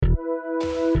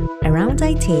Around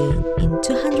IT in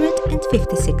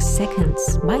 256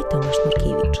 seconds by Tomasz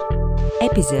Nurkiewicz.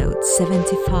 Episode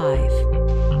 75.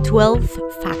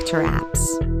 12-Factor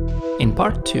Apps. In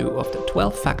part 2 of the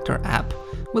 12-Factor app,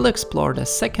 we'll explore the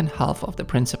second half of the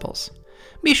principles.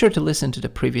 Be sure to listen to the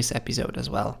previous episode as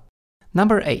well.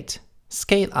 Number 8.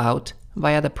 Scale out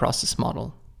via the process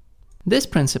model. This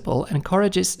principle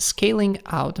encourages scaling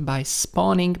out by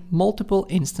spawning multiple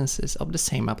instances of the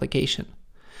same application.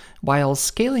 While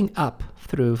scaling up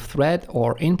through thread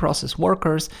or in-process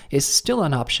workers is still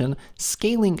an option,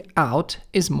 scaling out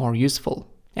is more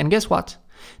useful. And guess what?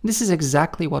 This is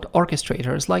exactly what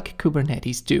orchestrators like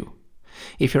Kubernetes do.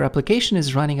 If your application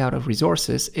is running out of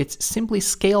resources, it's simply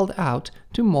scaled out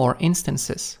to more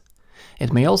instances.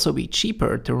 It may also be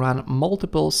cheaper to run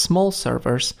multiple small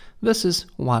servers versus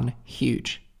one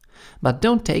huge. But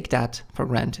don't take that for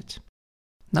granted.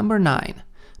 Number 9.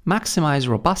 Maximize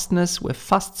robustness with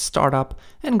fast startup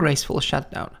and graceful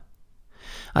shutdown.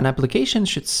 An application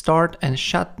should start and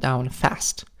shut down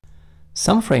fast.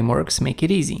 Some frameworks make it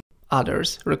easy.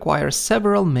 Others require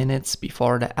several minutes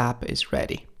before the app is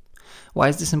ready. Why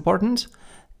is this important?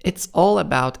 It's all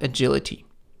about agility.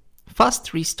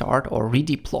 Fast restart or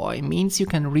redeploy means you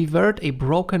can revert a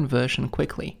broken version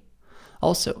quickly.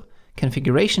 Also,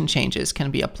 configuration changes can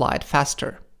be applied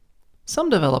faster. Some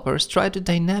developers try to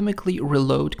dynamically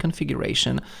reload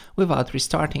configuration without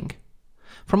restarting.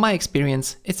 From my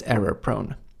experience, it's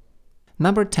error-prone.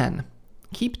 Number 10.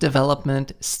 Keep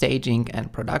development, staging,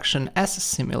 and production as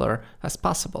similar as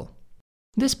possible.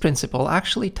 This principle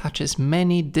actually touches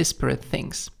many disparate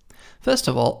things. First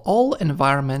of all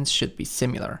environments should be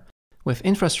similar. With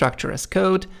infrastructure as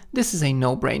code, this is a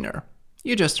no-brainer.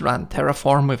 You just run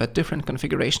Terraform with a different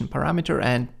configuration parameter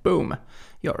and boom,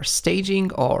 your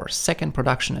staging or second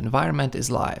production environment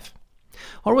is live.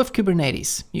 Or with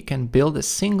Kubernetes, you can build a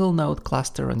single node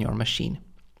cluster on your machine.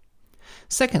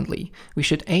 Secondly, we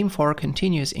should aim for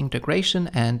continuous integration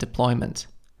and deployment.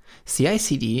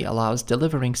 CI/CD allows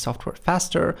delivering software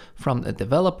faster from the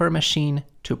developer machine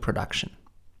to production.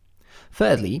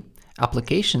 Thirdly,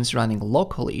 applications running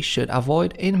locally should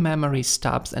avoid in-memory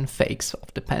stubs and fakes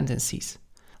of dependencies,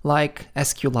 like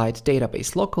SQLite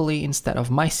database locally instead of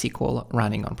MySQL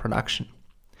running on production.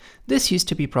 This used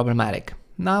to be problematic.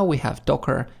 Now we have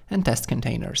Docker and test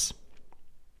containers.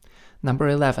 Number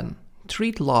 11.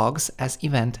 Treat logs as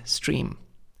event stream.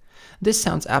 This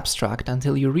sounds abstract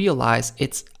until you realize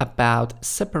it's about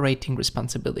separating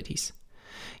responsibilities.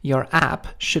 Your app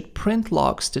should print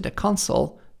logs to the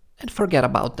console and forget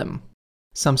about them.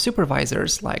 Some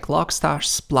supervisors like Logstash,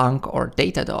 Splunk, or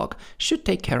Datadog should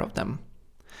take care of them.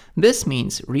 This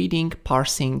means reading,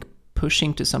 parsing,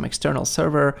 pushing to some external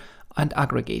server, and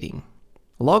aggregating.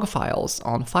 Log files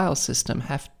on file system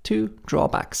have two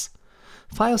drawbacks.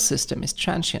 File system is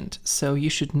transient, so you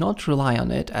should not rely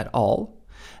on it at all,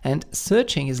 and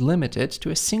searching is limited to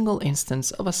a single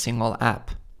instance of a single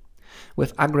app.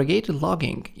 With aggregated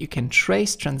logging, you can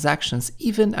trace transactions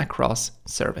even across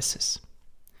services.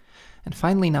 And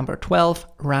finally, number 12,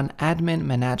 run admin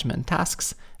management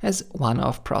tasks as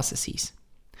one-off processes.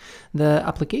 The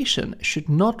application should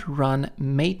not run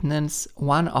maintenance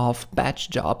one-off batch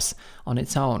jobs on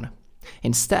its own.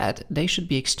 Instead, they should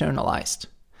be externalized.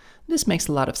 This makes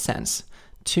a lot of sense.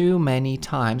 Too many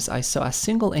times I saw a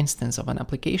single instance of an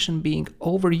application being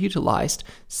overutilized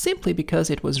simply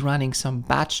because it was running some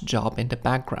batch job in the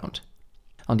background.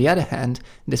 On the other hand,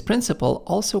 this principle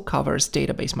also covers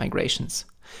database migrations.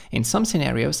 In some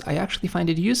scenarios, I actually find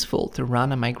it useful to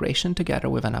run a migration together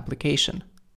with an application.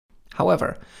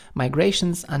 However,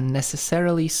 migrations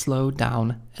unnecessarily slow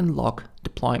down and lock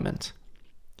deployment.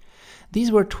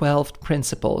 These were 12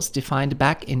 principles defined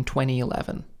back in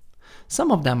 2011.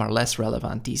 Some of them are less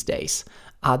relevant these days.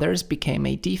 Others became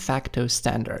a de facto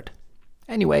standard.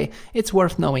 Anyway, it's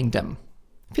worth knowing them.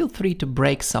 Feel free to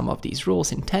break some of these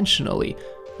rules intentionally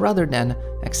rather than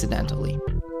accidentally.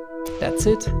 That's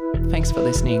it. Thanks for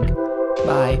listening.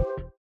 Bye.